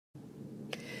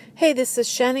Hey, this is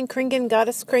Shannon Kringen,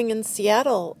 Goddess Kring in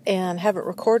Seattle, and haven't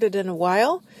recorded in a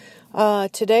while.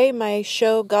 Today, my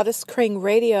show, Goddess Kring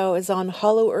Radio, is on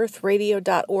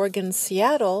hollowearthradio.org in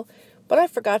Seattle, but I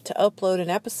forgot to upload an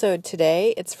episode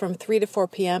today. It's from 3 to 4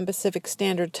 p.m. Pacific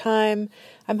Standard Time.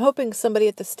 I'm hoping somebody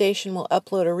at the station will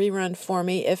upload a rerun for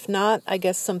me. If not, I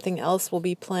guess something else will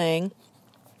be playing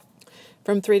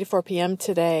from 3 to 4 p.m.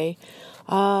 today.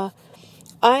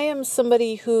 I am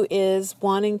somebody who is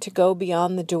wanting to go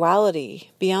beyond the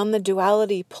duality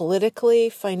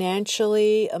politically,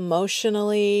 financially,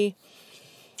 emotionally.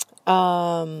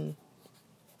 I'm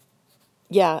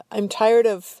tired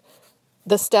of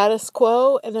the status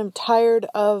quo, and I'm tired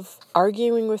of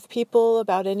arguing with people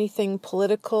about anything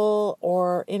political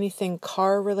or anything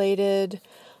car related.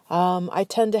 I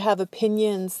tend to have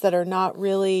opinions that are not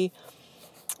really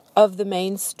of the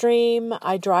mainstream.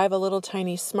 I drive a little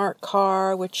tiny smart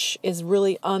car, which is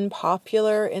really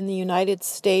unpopular in the United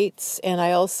States. And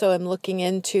I also am looking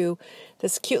into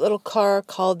this cute little car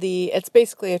called it's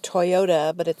basically a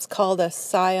Toyota, but it's called a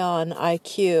Scion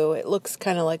IQ. It looks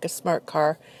kind of like a smart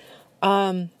car.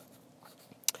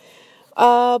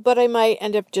 But I might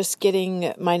end up just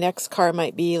getting, my next car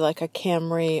might be like a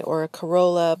Camry or a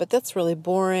Corolla, but that's really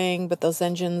boring, but those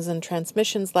engines and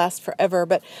transmissions last forever.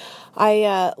 But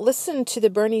I listened to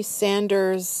the Bernie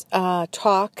Sanders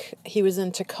talk. He was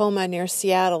in Tacoma near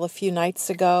Seattle a few nights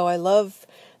ago. I love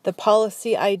the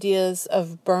policy ideas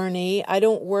of Bernie. I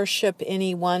don't worship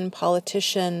any one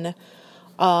politician,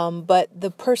 but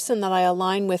the person that I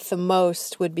align with the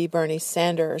most would be Bernie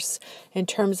Sanders in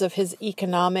terms of his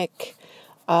economic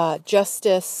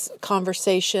justice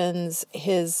conversations,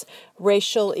 his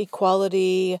racial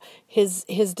equality, his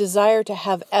desire to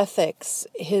have ethics.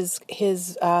 His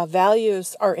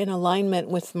values are in alignment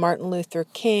with Martin Luther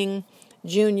King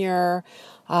Jr.,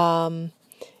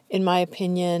 in my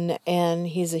opinion, and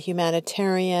he's a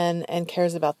humanitarian and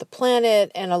cares about the planet,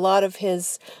 and a lot of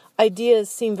his ideas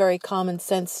seem very common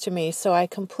sense to me, so I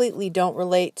completely don't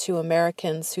relate to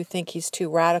Americans who think he's too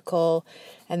radical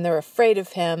and they're afraid of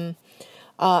him.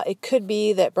 It could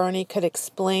be that Bernie could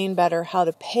explain better how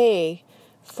to pay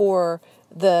for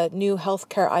the new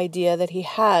healthcare idea that he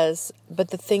has,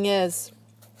 but the thing is,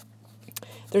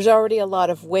 there's already a lot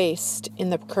of waste in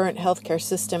the current healthcare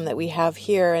system that we have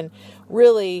here, and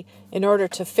really, in order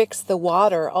to fix the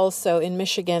water also in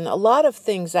Michigan, a lot of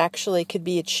things actually could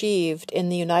be achieved in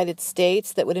the United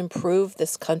States that would improve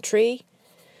this country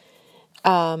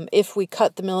if we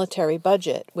cut the military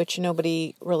budget, which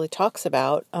nobody really talks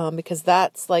about, because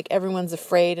that's like everyone's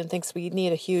afraid and thinks we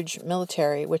need a huge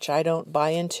military, which I don't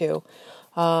buy into.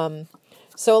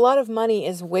 So a lot of money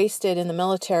is wasted in the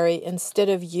military instead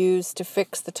of used to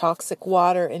fix the toxic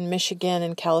water in Michigan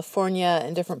and California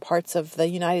and different parts of the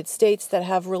United States that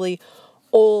have really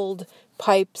old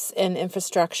pipes and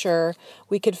infrastructure.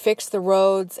 We could fix the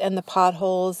roads and the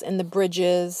potholes and the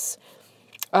bridges.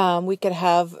 We could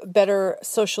have better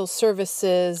social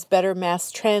services, better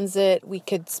mass transit. We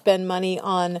could spend money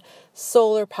on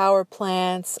solar power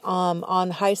plants,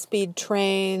 on high-speed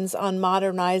trains, on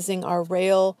modernizing our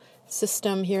rail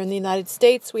system here in the United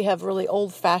States. We have really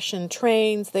old-fashioned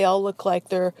trains. They all look like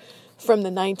they're from the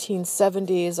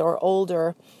 1970s or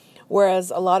older,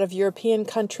 whereas a lot of European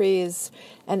countries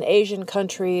and Asian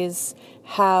countries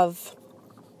have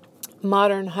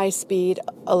modern high-speed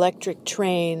electric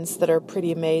trains that are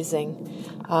pretty amazing.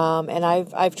 And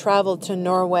I've traveled to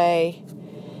Norway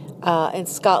and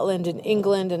Scotland and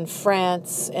England and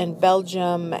France and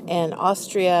Belgium and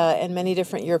Austria and many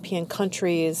different European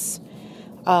countries,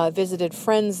 visited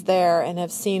friends there and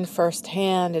have seen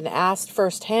firsthand and asked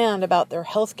firsthand about their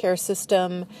healthcare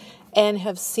system, and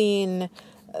have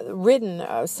ridden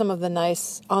on some of the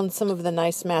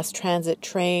nice mass transit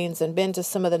trains and been to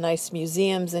some of the nice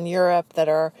museums in Europe that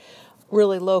are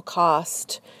really low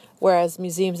cost, whereas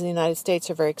museums in the United States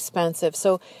are very expensive.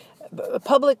 So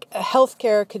public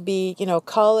healthcare could be,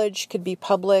 college could be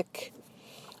public.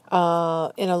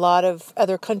 In a lot of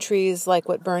other countries, like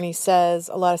what Bernie says,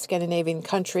 a lot of Scandinavian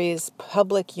countries,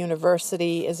 public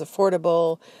university is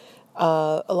affordable.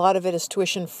 A lot of it is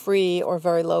tuition-free or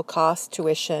very low-cost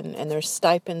tuition, and there's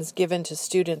stipends given to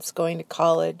students going to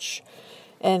college.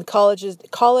 And college and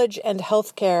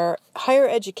healthcare, higher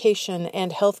education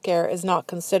and healthcare is not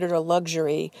considered a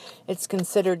luxury. It's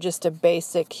considered just a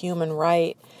basic human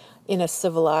right in a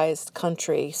civilized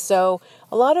country. So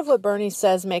a lot of what Bernie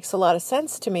says makes a lot of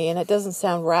sense to me, and it doesn't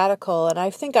sound radical, and I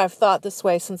think I've thought this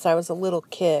way since I was a little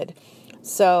kid.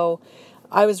 So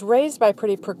I was raised by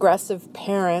pretty progressive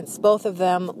parents, both of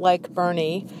them like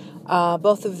Bernie.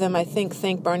 Both of them, I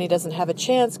think Bernie doesn't have a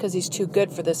chance because he's too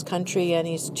good for this country and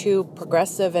he's too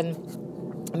progressive and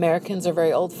Americans are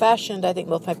very old-fashioned. I think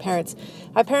both my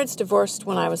parents divorced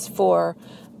when I was 4,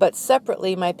 but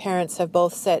separately, my parents have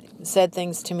both said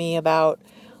things to me about,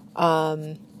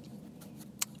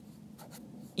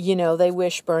 they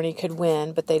wish Bernie could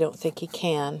win, but they don't think he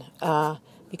can,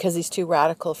 because he's too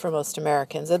radical for most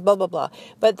Americans, and blah, blah, blah.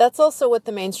 But that's also what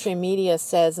the mainstream media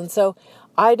says, and so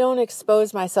I don't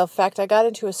expose myself. In fact, I got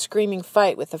into a screaming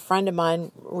fight with a friend of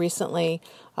mine recently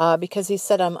because he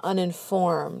said I'm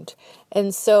uninformed.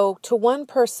 And so to one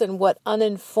person, what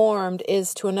uninformed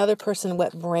is, to another person,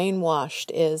 what brainwashed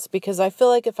is. Because I feel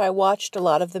like if I watched a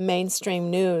lot of the mainstream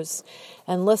news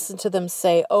and listened to them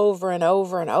say over and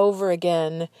over and over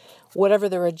again whatever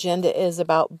their agenda is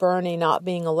about Bernie not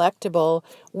being electable,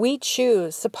 we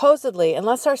choose, supposedly,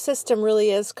 unless our system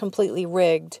really is completely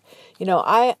rigged.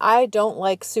 I don't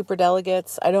like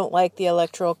superdelegates. I don't like the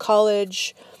Electoral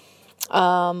College.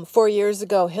 4 years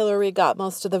ago, Hillary got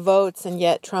most of the votes, and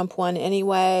yet Trump won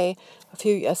anyway.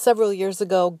 Several years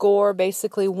ago, Gore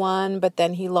basically won, but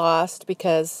then he lost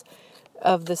because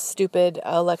of the stupid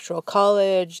Electoral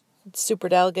College,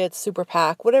 superdelegates, super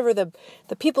PAC, whatever the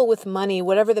people with money,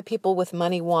 whatever the people with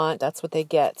money want, that's what they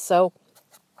get. So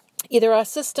either our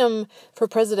system for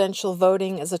presidential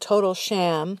voting is a total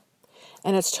sham,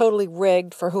 and it's totally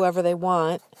rigged for whoever they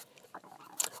want,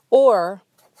 or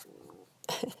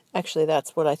actually,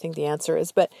 that's what I think the answer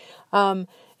is. But in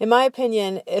my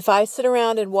opinion, if I sit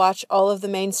around and watch all of the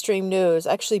mainstream news,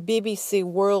 actually BBC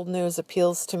World News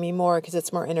appeals to me more because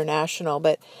it's more international,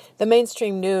 but the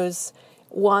mainstream news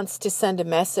wants to send a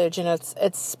message, and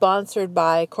it's sponsored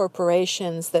by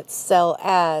corporations that sell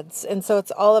ads. And so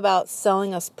it's all about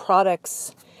selling us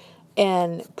products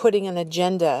and putting an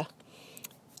agenda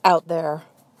out there.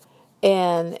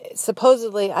 And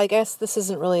supposedly, I guess this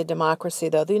isn't really a democracy,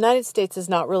 though. The United States is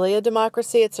not really a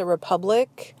democracy. It's a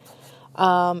republic.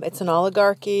 It's an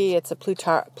oligarchy. It's a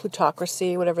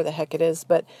plutocracy, whatever the heck it is.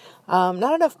 But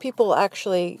not enough people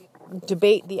actually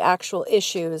debate the actual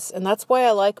issues. And that's why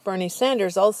I like Bernie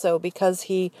Sanders also, because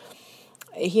he's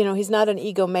not an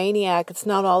egomaniac. It's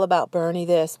not all about Bernie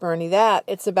this, Bernie that.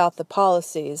 It's about the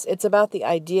policies. It's about the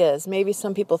ideas. Maybe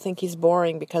some people think he's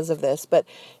boring because of this, but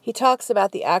he talks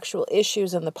about the actual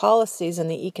issues and the policies and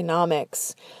the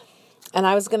economics. And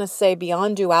I was going to say,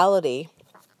 beyond duality,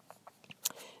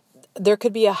 there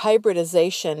could be a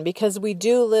hybridization, because we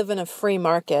do live in a free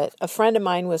market. A friend of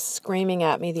mine was screaming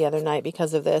at me the other night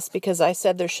because of this, because I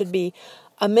said there should be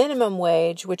a minimum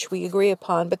wage, which we agree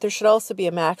upon, but there should also be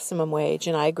a maximum wage,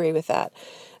 and I agree with that.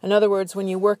 In other words, when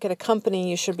you work at a company,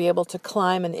 you should be able to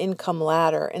climb an income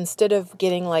ladder instead of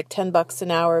getting like $10 an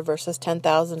hour versus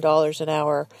 $10,000 an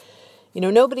hour.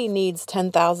 Nobody needs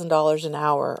 $10,000 an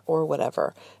hour or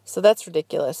whatever. So that's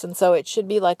ridiculous. And so it should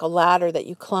be like a ladder that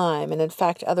you climb. And in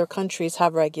fact, other countries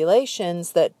have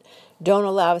regulations that don't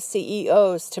allow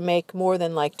CEOs to make more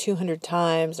than like 200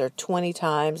 times or 20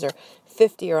 times or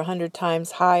 50 or 100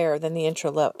 times higher than the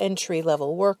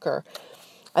entry-level worker.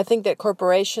 I think that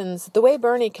corporations, the way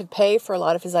Bernie could pay for a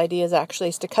lot of his ideas actually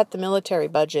is to cut the military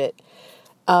budget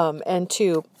and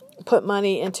to put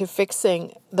money into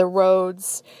fixing the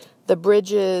roads, the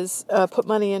bridges, put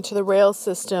money into the rail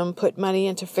system, put money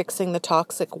into fixing the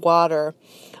toxic water.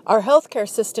 Our healthcare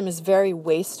system is very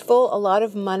wasteful. A lot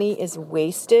of money is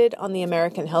wasted on the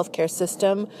American healthcare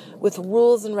system with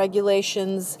rules and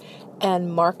regulations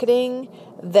and marketing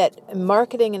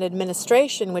and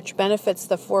administration, which benefits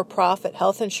the for-profit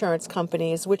health insurance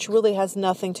companies, which really has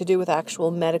nothing to do with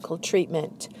actual medical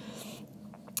treatment.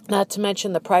 Not to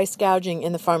mention the price gouging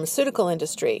in the pharmaceutical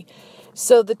industry.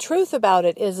 So the truth about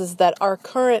it is that our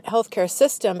current healthcare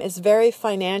system is very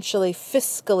financially,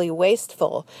 fiscally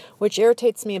wasteful, which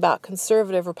irritates me about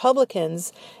conservative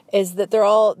Republicans, is that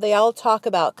they all talk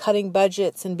about cutting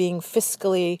budgets and being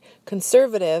fiscally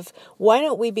conservative. Why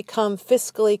don't we become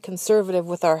fiscally conservative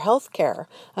with our healthcare?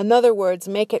 In other words,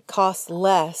 make it cost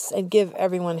less and give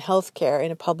everyone healthcare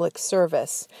in a public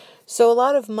service. So a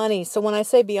lot of money. So when I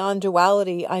say beyond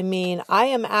duality, I mean I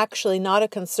am actually not a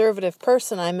conservative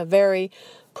person. I'm a very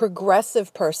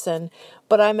progressive person,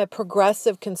 but I'm a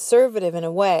progressive conservative in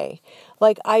a way.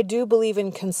 Like, I do believe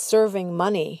in conserving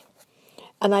money,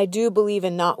 and I do believe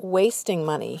in not wasting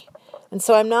money. And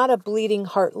so I'm not a bleeding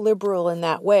heart liberal in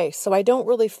that way. So I don't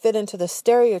really fit into the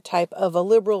stereotype of a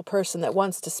liberal person that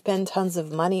wants to spend tons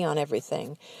of money on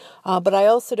everything. But I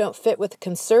also don't fit with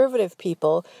conservative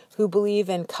people who believe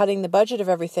in cutting the budget of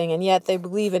everything, and yet they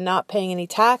believe in not paying any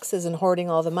taxes and hoarding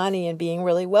all the money and being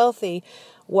really wealthy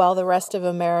while the rest of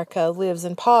America lives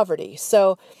in poverty.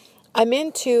 So I'm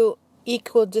into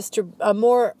I'm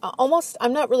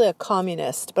not really a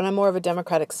communist, but I'm more of a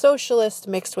democratic socialist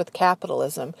mixed with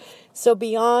capitalism. So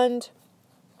beyond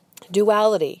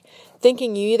duality,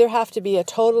 thinking you either have to be a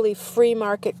totally free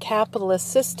market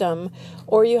capitalist system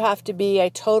or you have to be a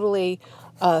totally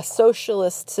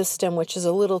socialist system, which is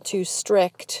a little too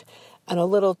strict and a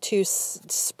little too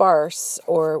sparse,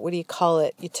 or what do you call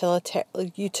it,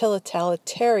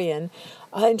 utilitarian,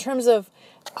 in terms of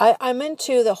I'm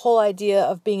into the whole idea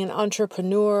of being an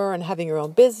entrepreneur and having your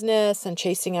own business and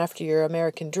chasing after your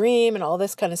American dream and all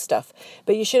this kind of stuff.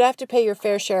 But you should have to pay your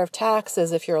fair share of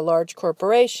taxes if you're a large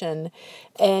corporation,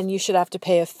 and you should have to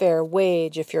pay a fair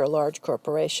wage if you're a large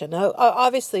corporation. Now,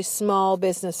 obviously, small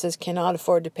businesses cannot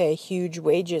afford to pay huge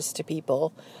wages to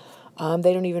people.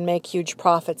 They don't even make huge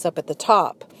profits up at the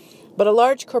top. But a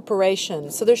large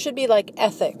corporation, so there should be like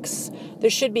ethics. There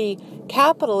should be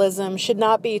capitalism should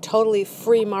not be totally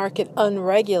free market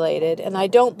unregulated. And I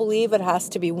don't believe it has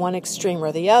to be one extreme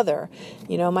or the other.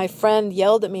 You know, my friend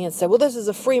yelled at me and said, well, this is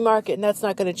a free market and that's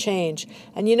not going to change.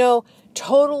 And you know,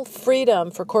 total freedom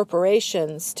for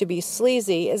corporations to be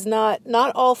sleazy is not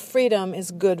all freedom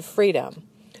is good freedom.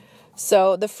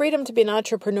 So the freedom to be an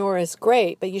entrepreneur is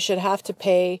great, but you should have to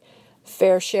pay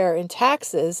fair share in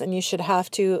taxes, and you should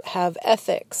have to have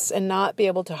ethics and not be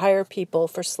able to hire people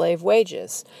for slave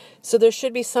wages. So there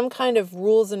should be some kind of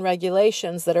rules and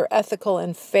regulations that are ethical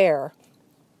and fair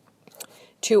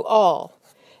to all,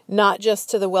 not just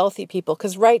to the wealthy people.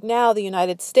 Because right now, the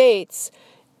United States,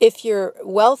 if you're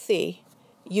wealthy,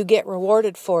 you get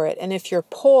rewarded for it. And if you're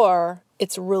poor,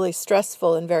 it's really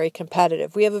stressful and very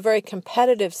competitive. We have a very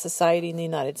competitive society in the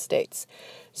United States.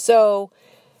 So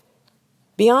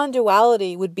beyond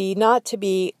duality would be not to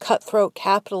be cutthroat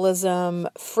capitalism,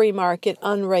 free market,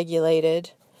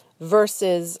 unregulated,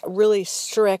 versus really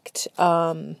strict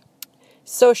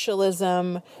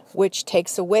socialism, which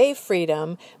takes away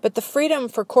freedom. But the freedom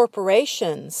for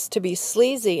corporations to be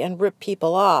sleazy and rip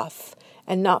people off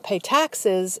and not pay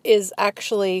taxes is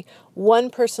actually one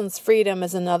person's freedom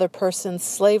is another person's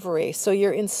slavery. So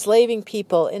you're enslaving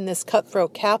people in this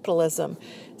cutthroat capitalism.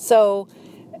 So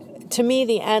to me,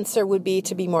 the answer would be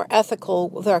to be more ethical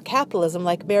with our capitalism,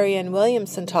 like Marianne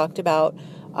Williamson talked about,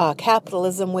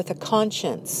 capitalism with a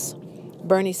conscience.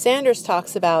 Bernie Sanders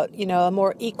talks about, a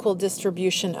more equal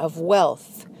distribution of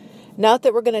wealth. Not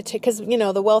that we're going to take, because,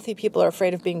 the wealthy people are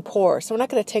afraid of being poor. So we're not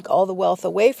going to take all the wealth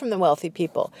away from the wealthy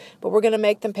people, but we're going to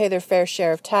make them pay their fair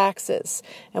share of taxes.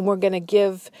 And we're going to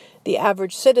give the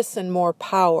average citizen more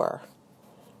power.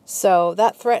 So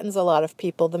that threatens a lot of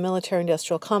people, the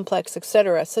military-industrial complex,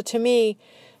 etc. So to me,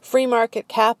 free market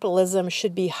capitalism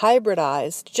should be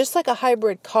hybridized, just like a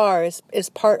hybrid car is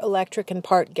part electric and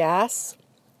part gas.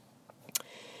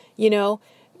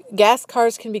 Gas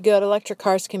cars can be good, electric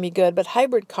cars can be good, but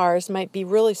hybrid cars might be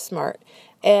really smart.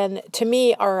 And to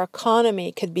me, our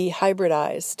economy could be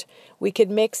hybridized. We could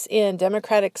mix in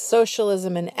democratic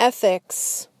socialism and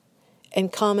ethics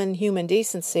and common human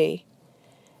decency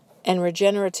and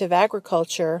regenerative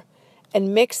agriculture,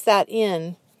 and mix that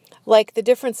in, like the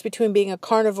difference between being a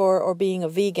carnivore or being a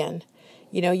vegan.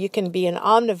 You can be an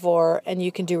omnivore and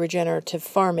you can do regenerative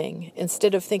farming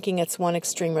instead of thinking it's one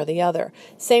extreme or the other.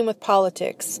 Same with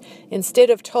politics.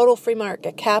 Instead of total free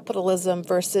market capitalism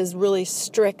versus really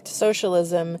strict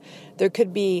socialism, there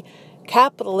could be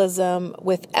capitalism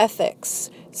with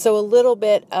ethics. So a little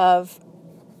bit of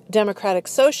democratic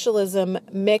socialism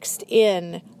mixed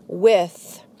in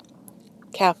with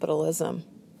capitalism.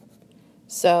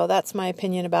 So that's my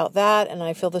opinion about that, and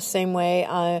I feel the same way.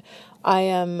 I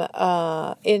am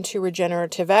into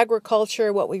regenerative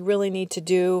agriculture. What we really need to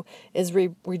do is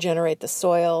regenerate the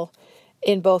soil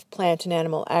in both plant and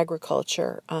animal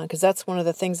agriculture, because that's one of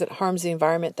the things that harms the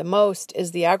environment the most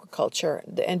is the agriculture,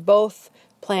 and both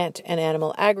plant and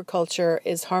animal agriculture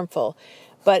is harmful.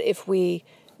 But if we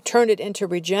turn it into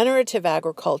regenerative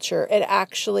agriculture, it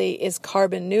actually is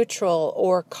carbon neutral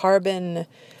or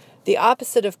the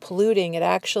opposite of polluting. It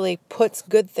actually puts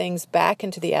good things back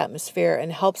into the atmosphere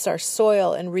and helps our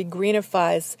soil and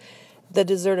regrenifies the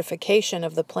desertification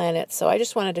of the planet. So I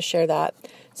just wanted to share that.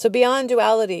 So beyond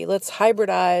duality, let's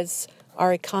hybridize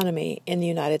our economy in the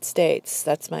United States.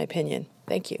 That's my opinion.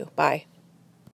 Thank you. Bye.